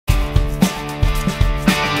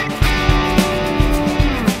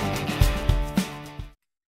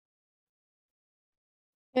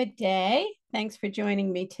Good day. Thanks for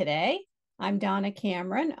joining me today. I'm Donna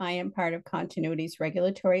Cameron. I am part of Continuity's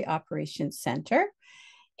Regulatory Operations Center.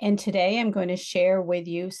 And today I'm going to share with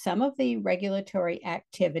you some of the regulatory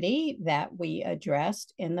activity that we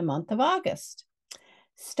addressed in the month of August.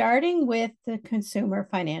 Starting with the Consumer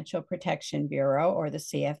Financial Protection Bureau, or the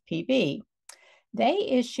CFPB. They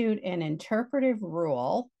issued an interpretive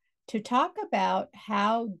rule to talk about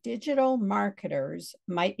how digital marketers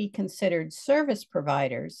might be considered service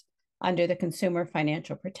providers under the Consumer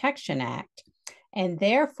Financial Protection Act, and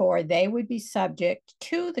therefore they would be subject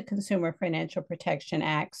to the Consumer Financial Protection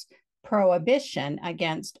Act's prohibition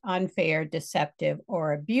against unfair, deceptive,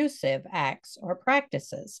 or abusive acts or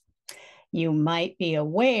practices. You might be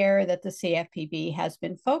aware that the CFPB has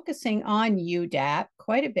been focusing on UDAP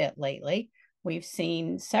quite a bit lately. We've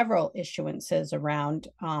seen several issuances around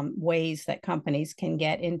ways that companies can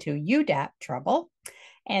get into UDAP trouble,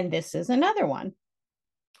 and this is another one.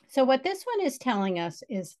 So what this one is telling us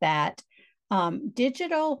is that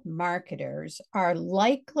digital marketers are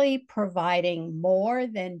likely providing more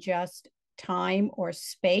than just time or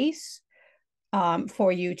space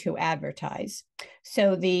for you to advertise.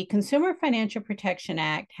 So the Consumer Financial Protection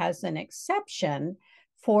Act has an exception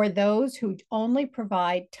for those who only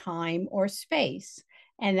provide time or space.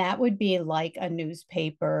 And that would be like a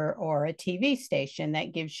newspaper or a TV station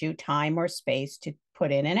that gives you time or space to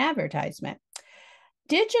put in an advertisement.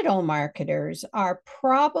 Digital marketers are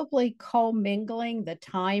probably commingling the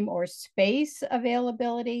time or space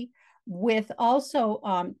availability with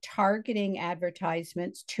also targeting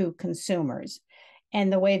advertisements to consumers.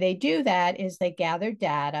 And the way they do that is they gather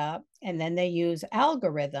data and then they use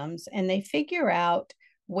algorithms and they figure out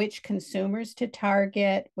which consumers to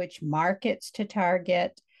target, which markets to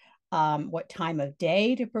target, what time of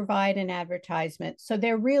day to provide an advertisement. So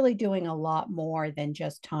they're really doing a lot more than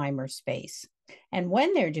just time or space. And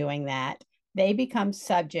when they're doing that, they become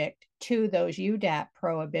subject to those UDAP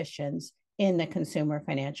prohibitions in the Consumer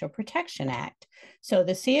Financial Protection Act. So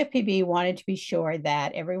the CFPB wanted to be sure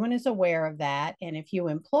that everyone is aware of that. And if you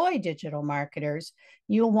employ digital marketers,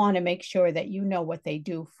 you'll want to make sure that you know what they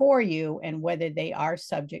do for you and whether they are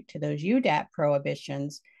subject to those UDAP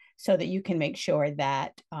prohibitions so that you can make sure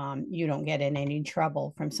that you don't get in any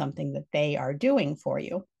trouble from something that they are doing for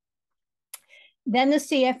you. Then the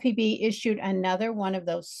CFPB issued another one of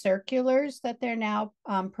those circulars that they're now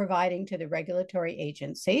providing to the regulatory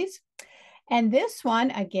agencies. And this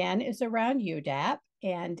one, again, is around UDAP,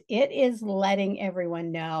 and it is letting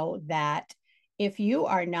everyone know that if you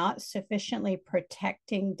are not sufficiently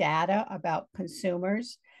protecting data about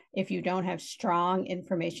consumers, if you don't have strong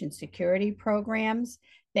information security programs,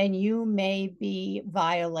 then you may be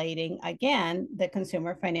violating, again, the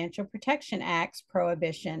Consumer Financial Protection Act's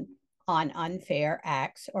prohibition on unfair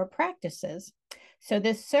acts or practices. So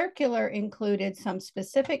this circular included some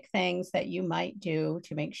specific things that you might do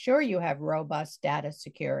to make sure you have robust data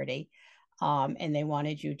security. And they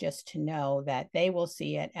wanted you just to know that they will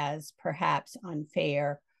see it as perhaps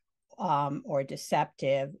unfair or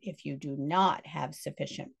deceptive if you do not have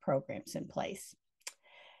sufficient programs in place.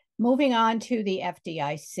 Moving on to the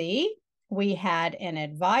FDIC, we had an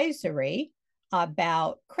advisory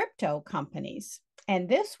about crypto companies. And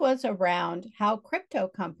this was around how crypto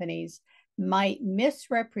companies might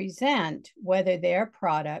misrepresent whether their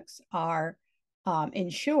products are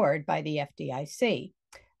insured by the FDIC.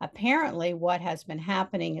 Apparently, what has been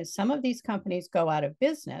happening is some of these companies go out of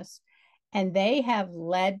business and they have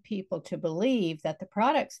led people to believe that the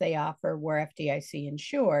products they offer were FDIC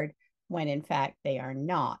insured when in fact they are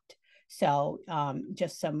not. So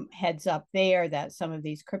just some heads up there that some of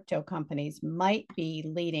these crypto companies might be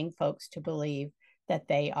leading folks to believe that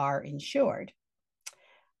they are insured.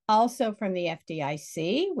 Also from the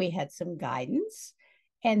FDIC, we had some guidance.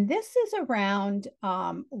 And this is around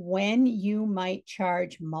when you might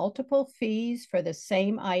charge multiple fees for the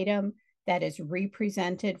same item that is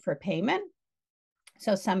represented for payment.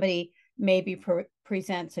 So somebody maybe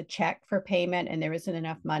presents a check for payment and there isn't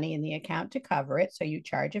enough money in the account to cover it, so you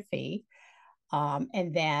charge a fee.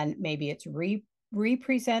 And then maybe it's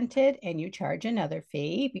represented and you charge another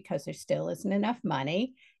fee because there still isn't enough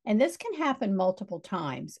money. And this can happen multiple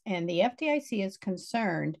times. And the FDIC is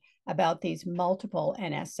concerned about these multiple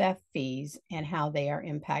NSF fees and how they are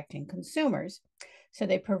impacting consumers. So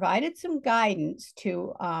they provided some guidance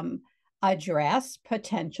to address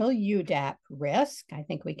potential UDAP risk. I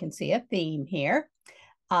think we can see a theme here,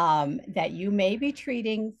 that you may be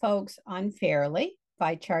treating folks unfairly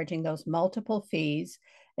by charging those multiple fees,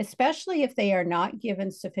 especially if they are not given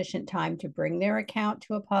sufficient time to bring their account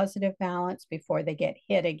to a positive balance before they get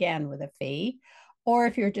hit again with a fee, or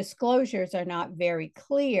if your disclosures are not very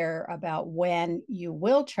clear about when you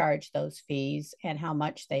will charge those fees and how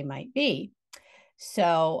much they might be.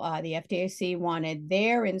 So the FDIC wanted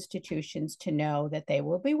their institutions to know that they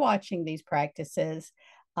will be watching these practices.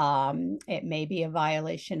 It may be a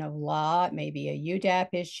violation of law, it may be a UDAP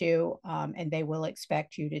issue, and they will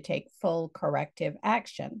expect you to take full corrective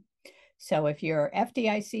action. So if you're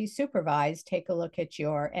FDIC supervised, take a look at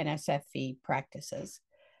your NSF fee practices.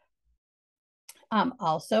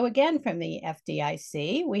 Also, again, from the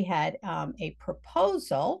FDIC, we had a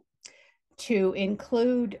proposal to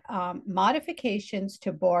include modifications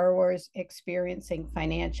to borrowers experiencing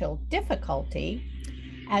financial difficulty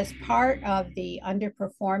as part of the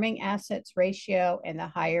underperforming assets ratio and the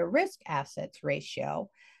higher risk assets ratio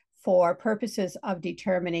for purposes of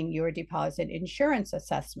determining your deposit insurance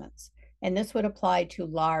assessments. And this would apply to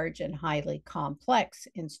large and highly complex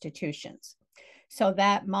institutions. So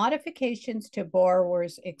that modifications to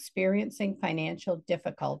borrowers experiencing financial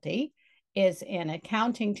difficulty is an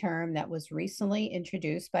accounting term that was recently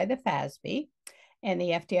introduced by the FASB, and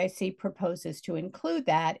the FDIC proposes to include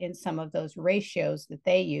that in some of those ratios that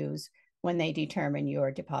they use when they determine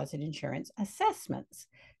your deposit insurance assessments.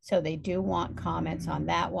 So they do want comments on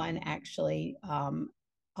that one, actually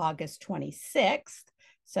August 26th.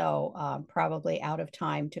 So probably out of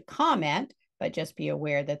time to comment, but just be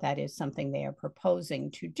aware that that is something they are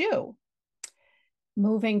proposing to do.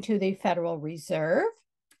 Moving to the Federal Reserve,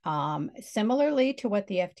 similarly to what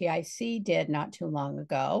the FDIC did not too long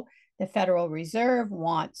ago, the Federal Reserve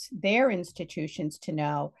wants their institutions to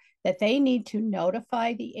know that they need to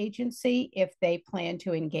notify the agency if they plan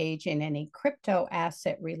to engage in any crypto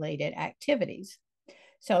asset related activities.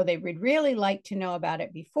 So they would really like to know about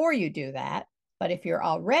it before you do that. But if you're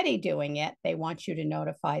already doing it, they want you to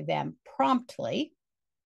notify them promptly.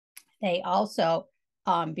 They also,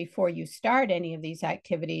 before you start any of these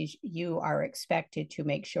activities, you are expected to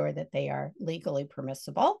make sure that they are legally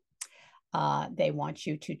permissible. They want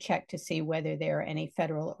you to check to see whether there are any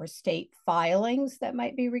federal or state filings that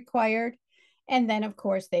might be required. And then, of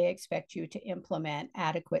course, they expect you to implement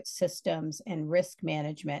adequate systems and risk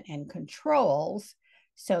management and controls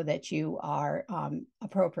so that you are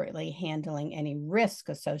appropriately handling any risk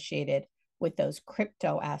associated with those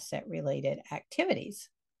crypto asset related activities.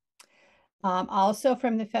 Also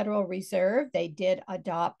from the Federal Reserve, they did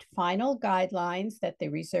adopt final guidelines that the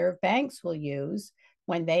reserve banks will use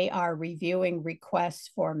when they are reviewing requests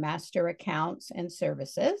for master accounts and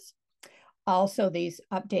services. Also, these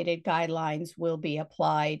updated guidelines will be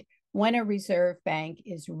applied when a reserve bank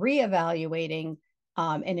is reevaluating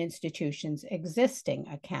an institution's existing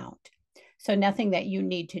account. So nothing that you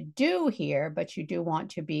need to do here, but you do want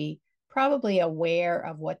to be probably aware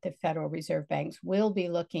of what the Federal Reserve banks will be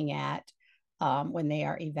looking at when they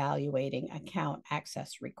are evaluating account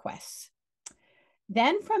access requests.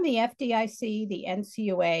 Then from the FDIC, the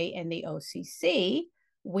NCUA, and the OCC,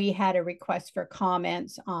 we had a request for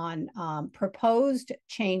comments on proposed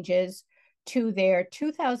changes to their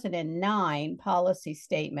 2009 policy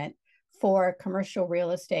statement for commercial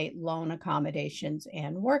real estate loan accommodations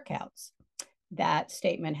and workouts. That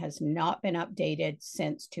statement has not been updated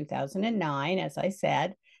since 2009, as I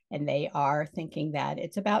said, and they are thinking that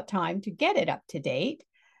it's about time to get it up to date.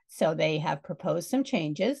 So they have proposed some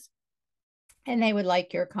changes, and they would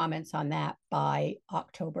like your comments on that by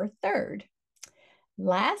October 3rd.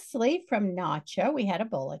 Lastly, from NACHA, we had a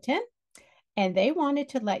bulletin, and they wanted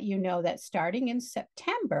to let you know that starting in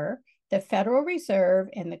September, the Federal Reserve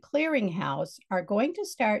and the Clearinghouse are going to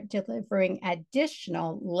start delivering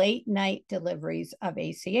additional late night deliveries of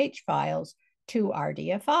ACH files to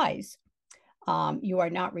RDFIs. You are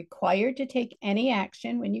not required to take any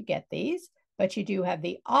action when you get these, but you do have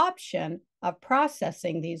the option of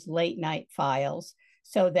processing these late night files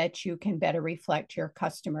so that you can better reflect your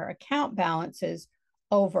customer account balances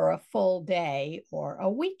over a full day or a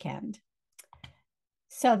weekend.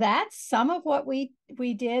 So that's some of what we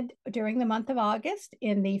did during the month of August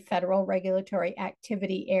in the federal regulatory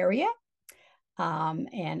activity area.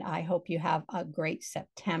 And I hope you have a great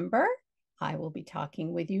September. I will be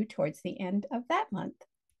talking with you towards the end of that month.